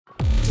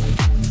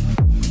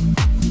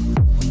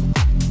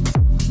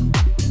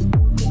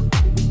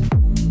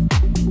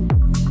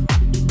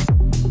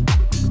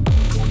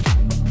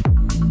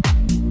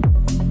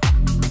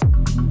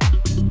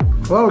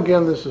Hello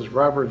again, this is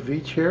Robert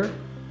Veach here.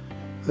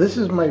 This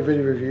is my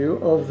video review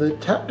of the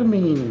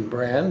Takamine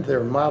brand,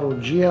 their model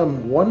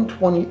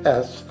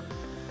GM120S.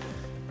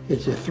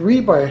 It's a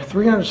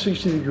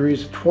 3x360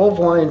 degrees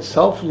 12-line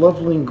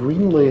self-leveling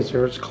green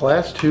laser. It's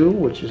class 2,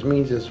 which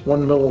means it's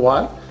 1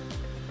 milliwatt.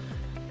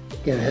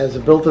 It has a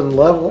built-in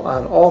level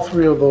on all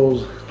three of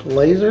those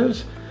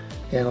lasers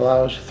and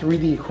allows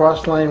 3D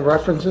cross-line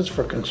references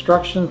for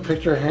construction,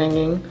 picture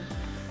hanging,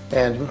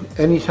 and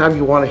anytime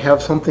you want to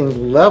have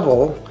something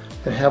level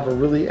and have a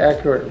really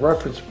accurate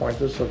reference point,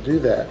 this will do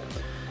that.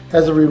 It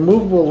has a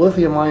removable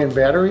lithium-ion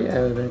battery and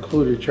an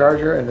included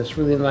charger, and this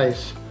really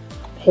nice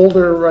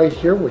holder right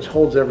here which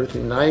holds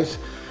everything nice.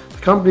 The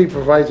company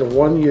provides a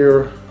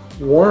 1-year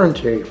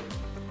warranty.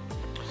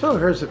 So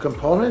here's the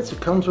components.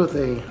 It comes with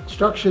a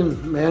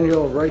instruction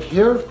manual right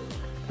here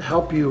to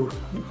help you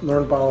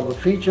learn about all the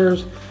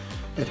features.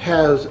 It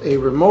has a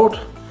remote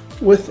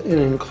with an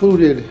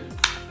included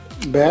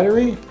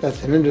battery.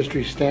 That's an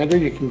industry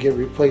standard. You can get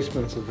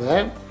replacements of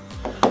that.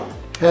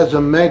 Has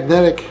a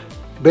magnetic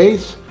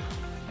base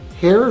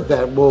here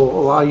that will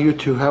allow you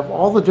to have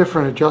all the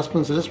different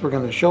adjustments of this. We're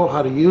going to show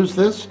how to use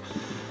this.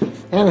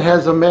 And it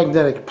has a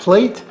magnetic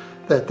plate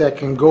that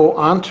can go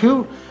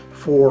onto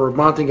for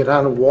mounting it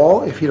on a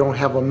wall if you don't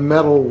have a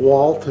metal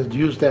wall to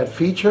use that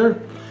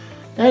feature.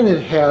 And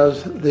it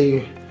has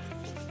the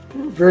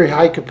very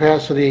high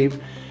capacity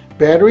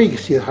battery. You can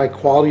see the high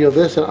quality of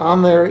this, and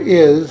on there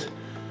is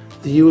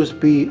the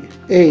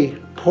USB-A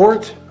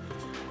port.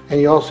 And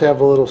you also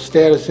have a little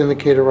status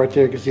indicator right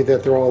there. You can see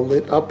that they're all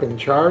lit up and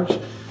charged.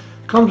 It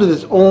comes with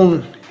its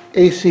own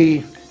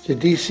AC to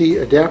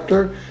DC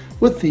adapter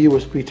with the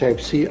USB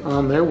Type-C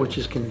on there, which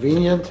is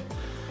convenient.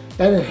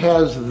 And it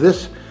has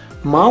this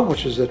mount,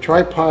 which is a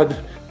tripod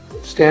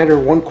standard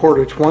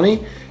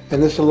 1/4-20,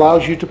 and this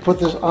allows you to put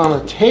this on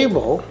a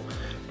table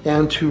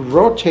and to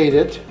rotate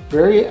it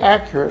very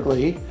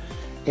accurately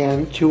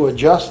and to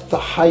adjust the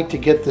height to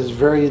get this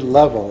very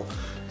level.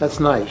 That's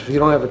nice. If you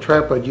don't have a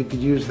tripod, you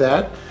could use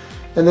that.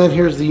 And then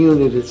here's the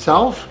unit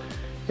itself,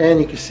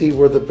 and you can see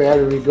where the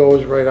battery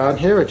goes right on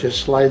here. It just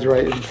slides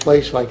right in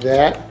place like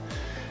that.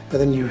 And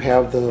then you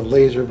have the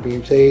laser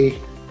beams A,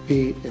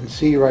 B, and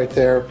C right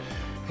there.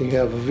 And you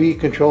have a V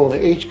control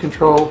and an H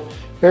control.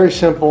 Very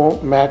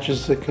simple,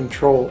 matches the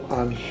control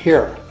on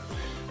here.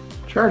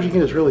 Charging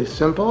it is really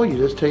simple. You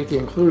just take the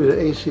included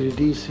AC to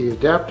DC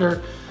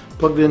adapter,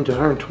 plug it into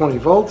 120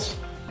 volts,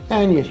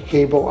 and your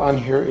cable on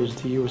here is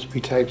the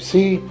USB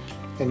Type-C,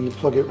 and you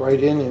plug it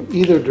right in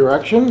either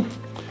direction.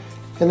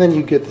 And then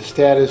you get the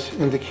status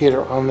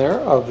indicator on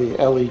there of the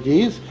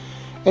LEDs,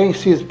 and you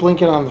see it's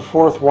blinking on the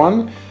fourth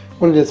one.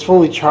 When it's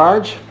fully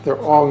charged, they're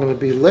all going to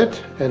be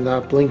lit and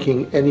not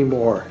blinking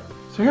anymore.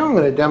 So here I'm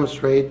going to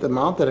demonstrate the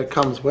mount that it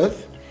comes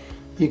with.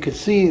 You can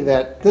see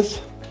that this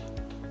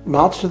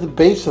mounts to the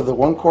base of the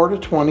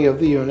 1/4-20 of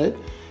the unit,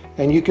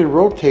 and you can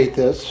rotate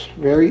this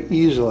very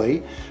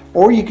easily,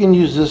 or you can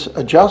use this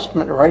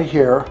adjustment right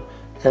here,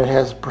 and it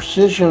has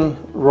precision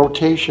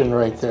rotation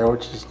right there,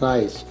 which is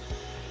nice.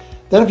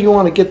 Then if you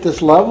want to get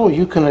this level,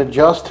 you can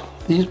adjust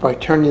these by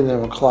turning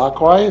them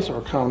clockwise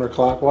or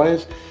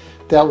counterclockwise.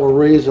 That will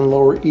raise and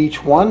lower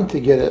each one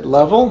to get it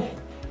level.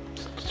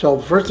 So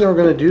the first thing we're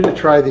going to do to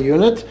try the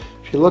unit,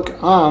 if you look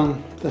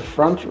on the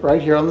front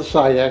right here on the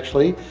side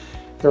actually,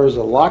 there is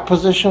a lock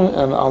position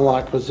and an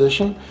unlock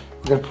position.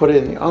 We're going to put it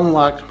in the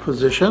unlocked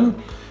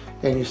position,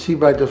 and you see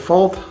by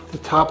default the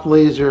top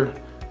laser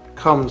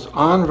comes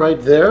on right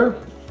there,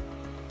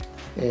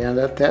 and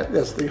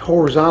that's the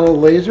horizontal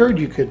laser.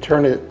 You could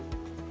turn it,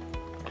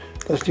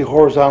 that's the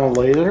horizontal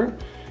laser,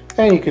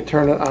 and you could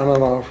turn it on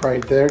and off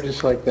right there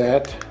just like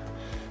that.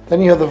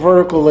 Then you have the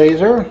vertical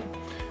laser,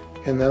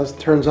 and that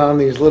turns on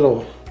these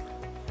little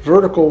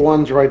vertical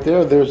ones right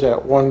there. There's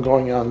that one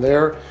going on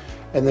there,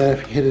 and then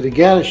if you hit it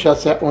again, it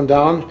shuts that one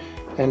down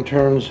and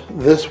turns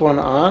this one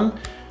on,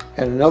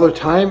 and another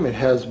time it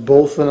has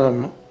both of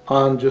them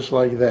on just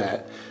like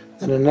that.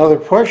 Then another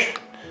push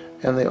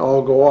and they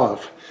all go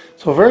off.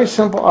 So very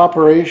simple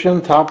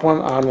operation, top one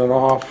on and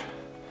off,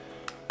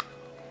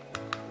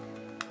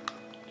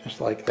 just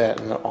like that,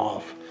 and then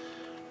off.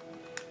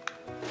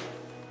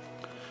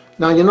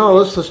 Now you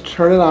notice, let's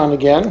turn it on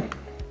again.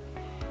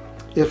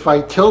 If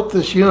I tilt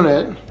this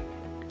unit,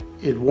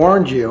 it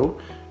warns you,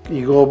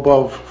 you go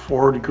above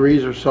 4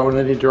 degrees or so in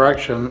any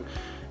direction,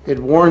 it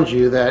warns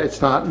you that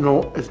it's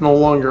no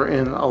longer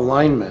in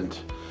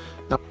alignment.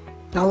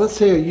 Now let's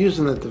say you're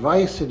using the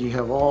device and you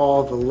have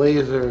all the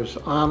lasers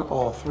on,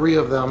 all three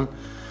of them,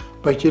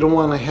 but you don't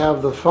want to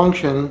have the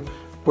function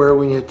where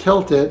when you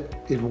tilt it,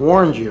 it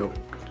warns you,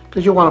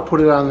 because you want to put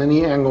it on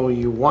any angle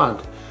you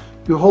want.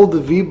 You hold the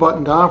V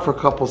button down for a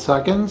couple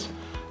seconds,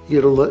 you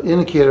get a little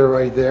indicator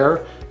right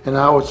there, and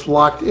now it's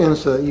locked in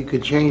so that you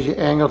could change the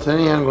angle to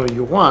any angle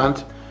you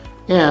want,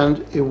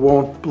 and it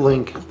won't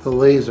blink the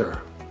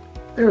laser.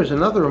 There's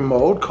another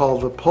mode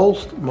called the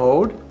pulsed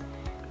mode,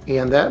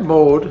 and that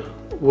mode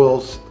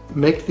will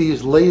make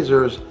these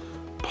lasers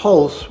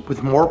pulse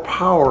with more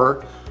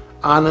power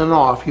on and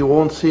off. You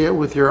won't see it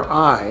with your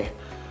eye.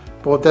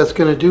 But what that's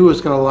going to do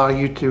is going to allow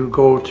you to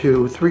go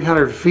to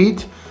 300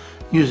 feet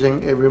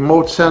using a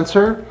remote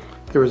sensor.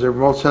 There is a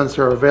remote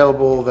sensor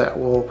available that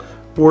will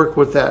work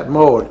with that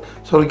mode.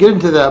 So to get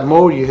into that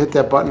mode, you hit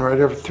that button right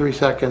every 3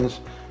 seconds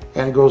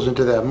and it goes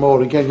into that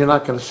mode. Again, you're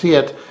not going to see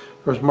it.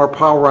 There's more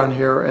power on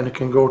here and it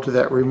can go to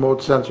that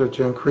remote sensor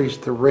to increase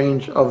the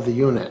range of the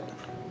unit.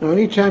 Now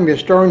anytime you're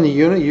storing the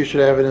unit, you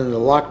should have it in the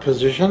lock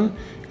position,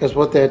 because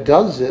what that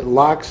does is it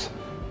locks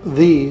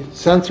the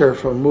sensor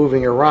from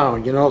moving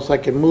around. You notice I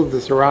can move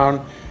this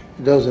around,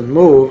 it doesn't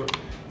move.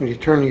 When you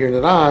turn the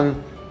unit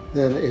on,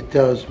 then it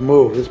does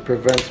move. This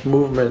prevents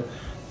movement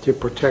to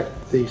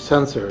protect the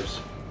sensors.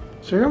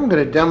 So here I'm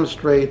going to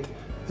demonstrate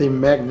the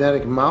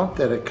magnetic mount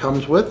that it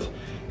comes with.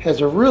 It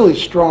has a really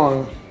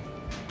strong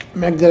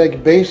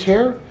magnetic base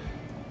here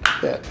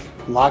that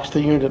locks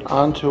the unit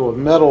onto a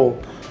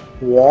metal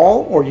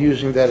wall or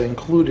using that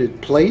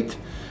included plate.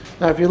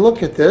 Now if you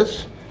look at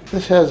this,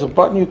 this has a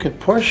button you can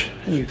push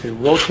and you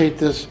can rotate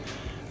this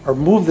or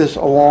move this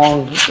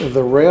along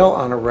the rail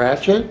on a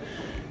ratchet,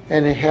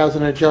 and it has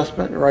an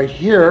adjustment right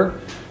here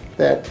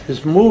that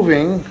is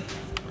moving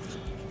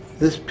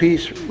this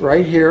piece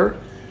right here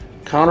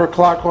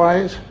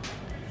counterclockwise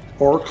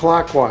or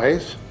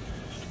clockwise,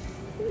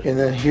 and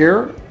then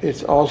here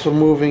it's also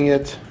moving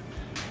it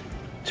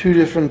 2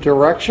 different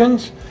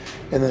directions,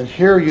 and then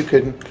here you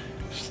can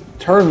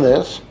turn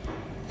this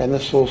and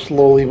this will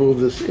slowly move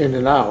this in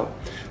and out.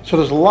 So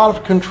there's a lot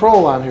of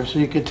control on here. So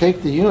you can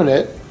take the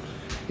unit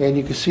and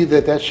you can see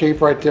that that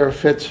shape right there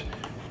fits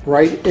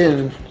right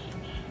in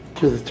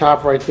to the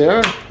top right there.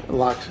 It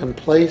locks in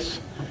place,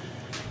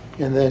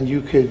 and then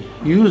you could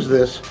use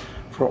this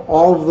for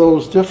all of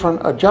those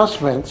different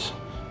adjustments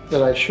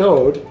that I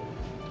showed,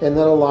 and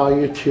then allow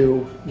you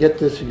to get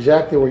this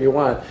exactly where you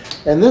want.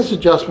 And this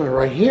adjustment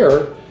right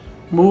here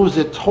moves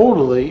it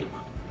totally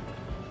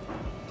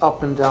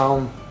up and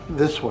down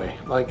this way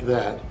like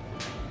that.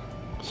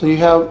 So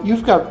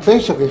you've got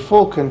basically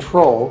full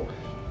control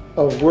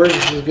of where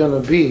this is going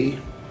to be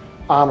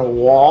on a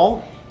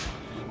wall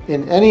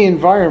in any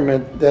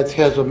environment that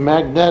has a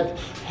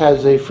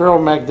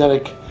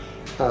ferromagnetic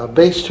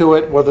base to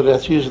it, whether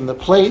that's using the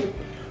plate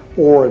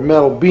or a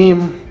metal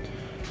beam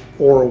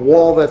or a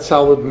wall that's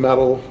solid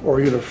metal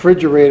or even a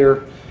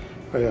refrigerator,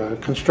 a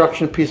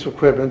construction piece of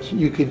equipment.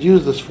 You could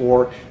use this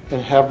for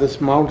and have this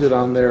mounted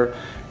on there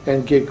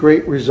and get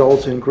great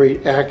results and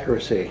great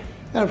accuracy.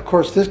 And of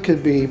course this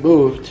could be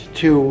moved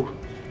to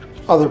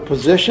other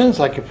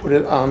positions. I could put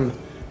it on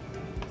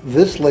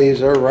this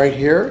laser right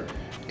here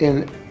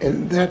in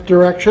that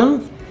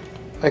direction.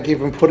 I can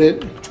even put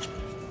it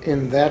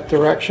in that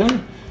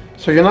direction.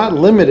 So you're not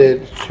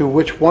limited to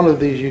which one of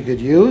these you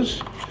could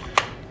use.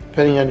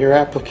 Depending on your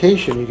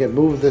application, you can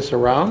move this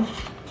around.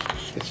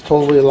 It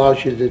totally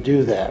allows you to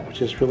do that,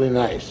 which is really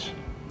nice.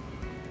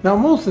 Now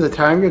most of the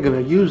time you're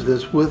going to use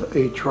this with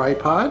a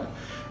tripod.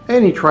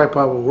 Any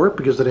tripod will work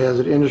because it has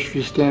an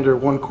industry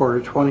standard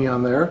 1/4 20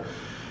 on there.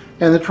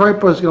 And the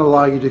tripod is going to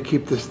allow you to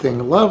keep this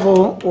thing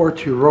level or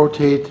to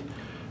rotate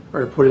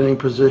or to put it in any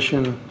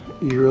position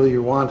you really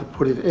want to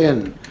put it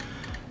in.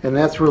 And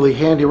that's really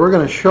handy. We're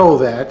going to show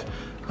that.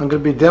 I'm going to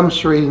be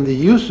demonstrating the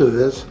use of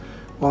this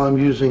while I'm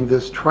using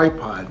this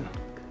tripod.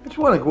 I just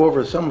want to go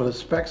over some of the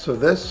specs of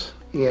this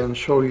and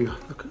show you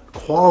the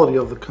quality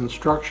of the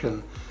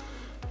construction.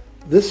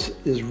 This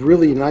is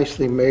really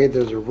nicely made.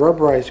 There's a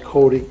rubberized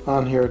coating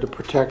on here to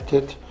protect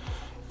it,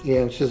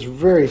 and it's just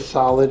very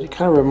solid. It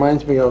kind of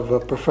reminds me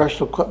of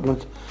professional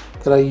equipment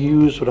that I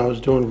used when I was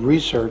doing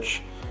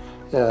research.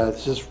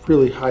 It's just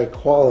really high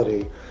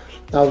quality.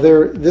 Now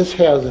this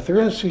has a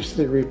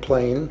 360-degree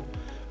plane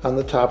on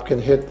the top,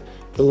 can hit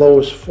the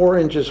lowest 4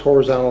 inches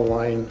horizontal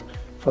line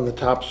from the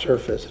top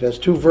surface. It has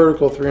 2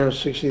 vertical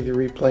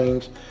 360-degree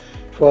planes,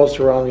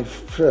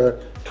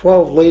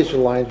 12 laser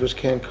lines which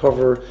can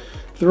cover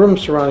the room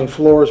surrounding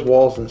floors,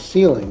 walls, and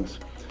ceilings.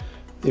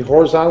 The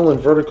horizontal and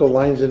vertical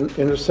lines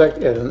intersect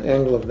at an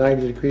angle of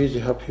 90 degrees to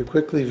help you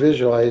quickly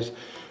visualize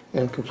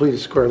and complete a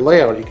square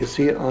layout. You can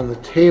see it on the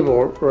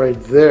table right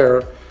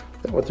there,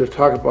 what they're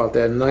talking about,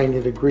 that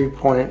 90-degree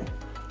point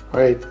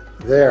right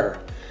there.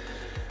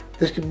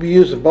 This can be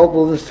used in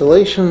multiple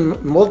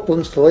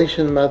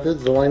installation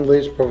methods. The line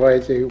laser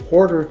provides a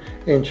 1/4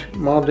 inch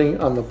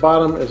mounting on the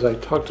bottom, as I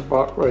talked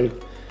about right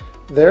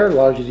there.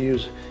 Allows you to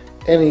use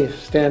any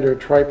standard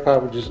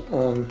tripod which is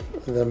on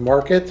the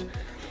market.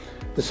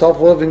 The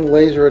self-living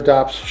laser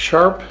adopts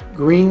sharp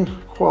green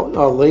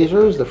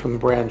lasers. They're from the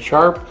brand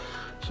Sharp,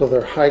 so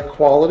they're high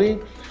quality,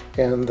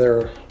 and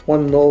they're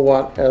 1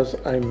 milliwatt as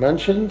I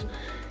mentioned,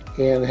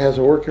 and it has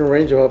a working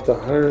range of up to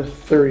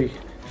 130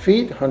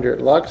 feet,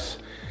 100 lux,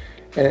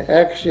 and it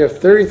actually have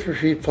 33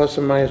 feet plus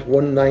or minus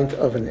 1/9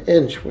 of an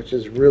inch, which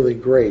is really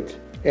great.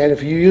 And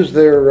if you use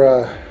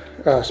their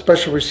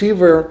special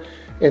receiver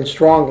in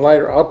strong light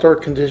or outdoor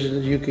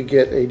conditions, you could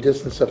get a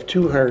distance of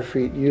 200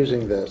 feet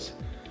using this.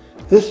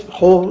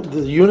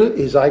 The unit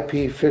is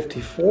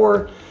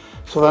IP54,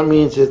 so that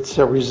means it's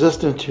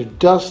resistant to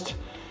dust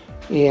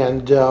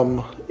and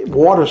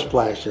water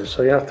splashes,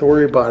 so you don't have to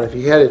worry about it. If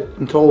you had it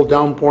in total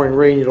downpouring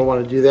rain, you don't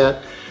want to do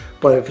that.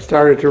 but if it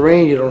started to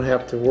rain, you don't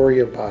have to worry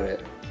about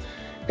it.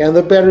 And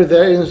the battery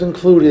that is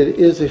included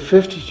is a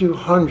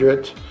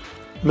 5200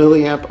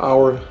 milliamp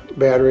hour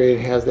battery.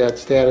 It has that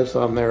status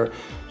on there,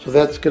 so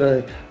that's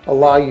going to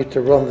allow you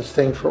to run this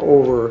thing for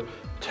over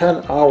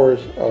 10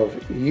 hours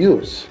of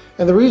use.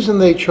 And the reason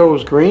they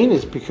chose green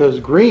is because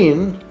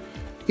green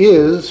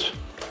is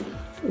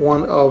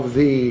one of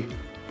the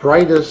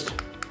brightest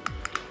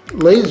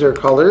laser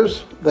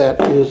colors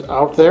that is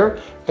out there,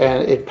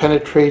 and it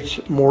penetrates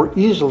more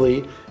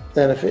easily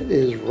than if it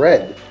is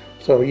red.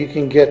 So you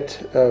can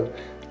get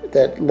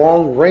that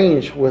long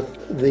range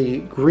with the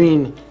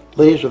green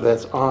laser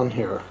that's on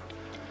here.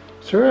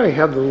 So here I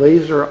have the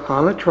laser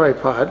on a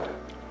tripod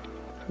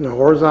in the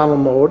horizontal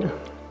mode,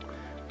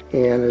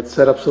 and it's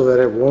set up so that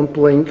it won't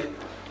blink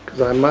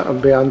because I'm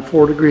beyond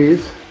 4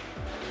 degrees,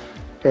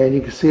 and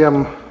you can see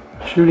I'm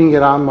shooting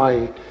it on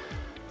my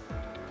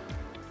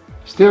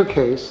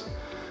staircase.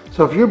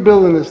 So if you're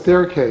building the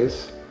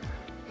staircase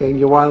and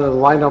you want to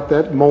line up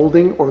that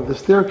molding or the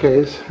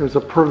staircase, here's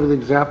a perfect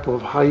example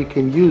of how you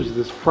can use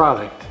this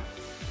product.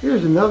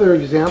 Here's another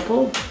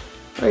example.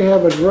 I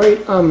have it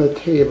right on the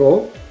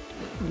table,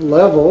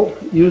 level,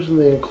 using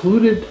the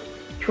included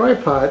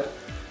tripod,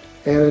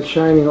 and it's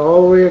shining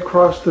all the way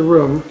across the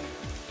room.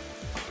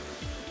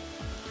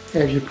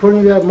 As you're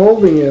putting that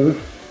molding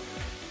in,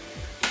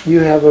 you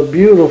have a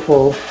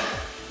beautiful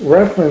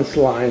reference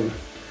line,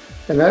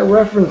 and that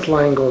reference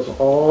line goes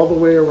all the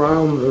way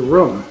around the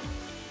room.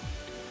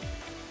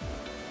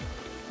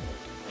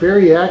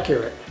 Very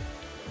accurate,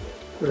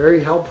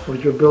 very helpful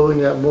as you're building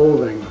that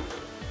molding.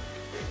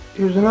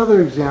 Here's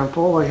another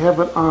example. I have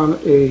it on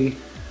a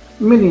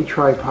mini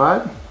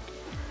tripod,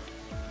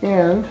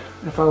 and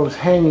if I was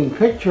hanging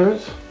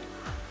pictures,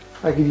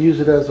 I could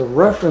use it as a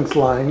reference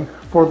line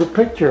for the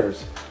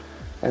pictures.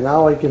 And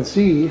now I can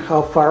see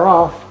how far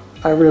off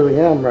I really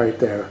am right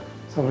there.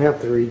 So I'm going to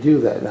have to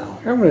redo that now.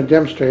 Here I'm going to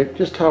demonstrate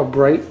just how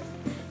bright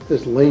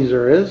this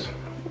laser is.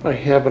 I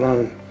have it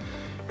on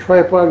a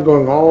tripod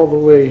going all the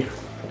way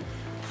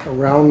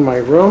around my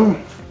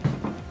room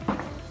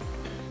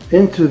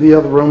into the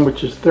other room,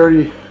 which is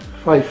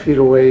 35 feet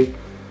away.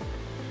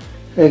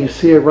 And you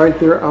see it right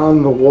there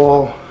on the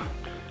wall,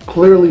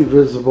 clearly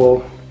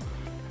visible,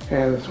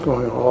 and it's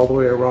going all the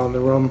way around the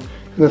room.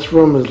 And this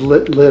room is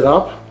lit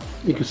up.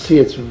 You can see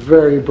it's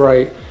very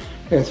bright,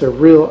 and it's a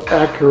real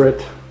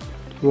accurate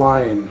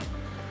line.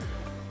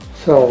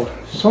 So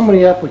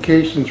many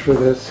applications for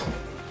this.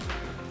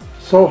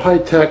 So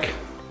high-tech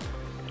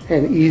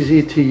and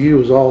easy to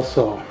use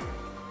also.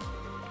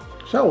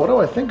 So what do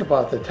I think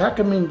about the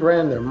Takamine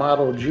brand, their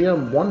model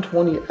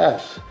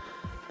GM120S,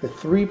 the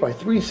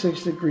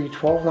 3x360 degree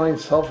 12-line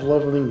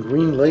self-leveling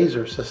green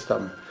laser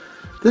system?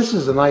 This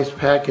is a nice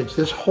package.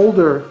 This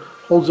holder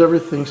holds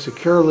everything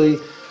securely,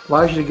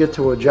 allows you to get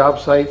to a job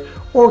site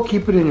or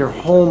keep it in your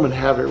home and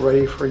have it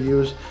ready for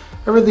use.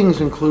 Everything's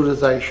included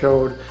as I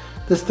showed.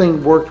 This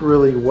thing worked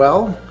really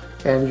well,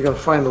 and you're going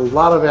to find a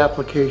lot of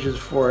applications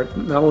for it,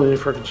 not only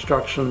for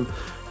construction,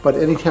 but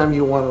anytime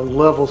you want to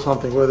level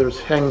something, whether it's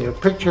hanging a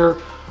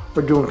picture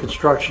or doing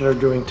construction or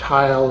doing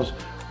tiles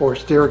or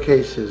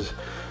staircases.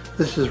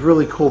 This is a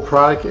really cool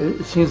product.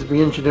 It seems to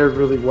be engineered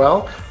really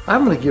well.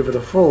 I'm going to give it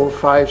a full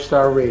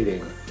 5-star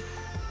rating.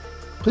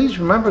 Please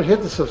remember to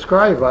hit the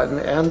subscribe button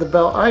and the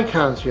bell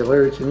icon so you're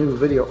alerted to new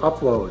video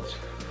uploads.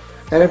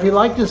 And if you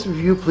like this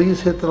review,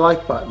 please hit the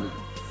like button.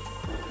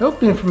 I hope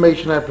the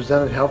information I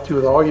presented helped you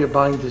with all your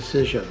buying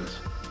decisions.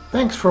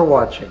 Thanks for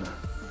watching.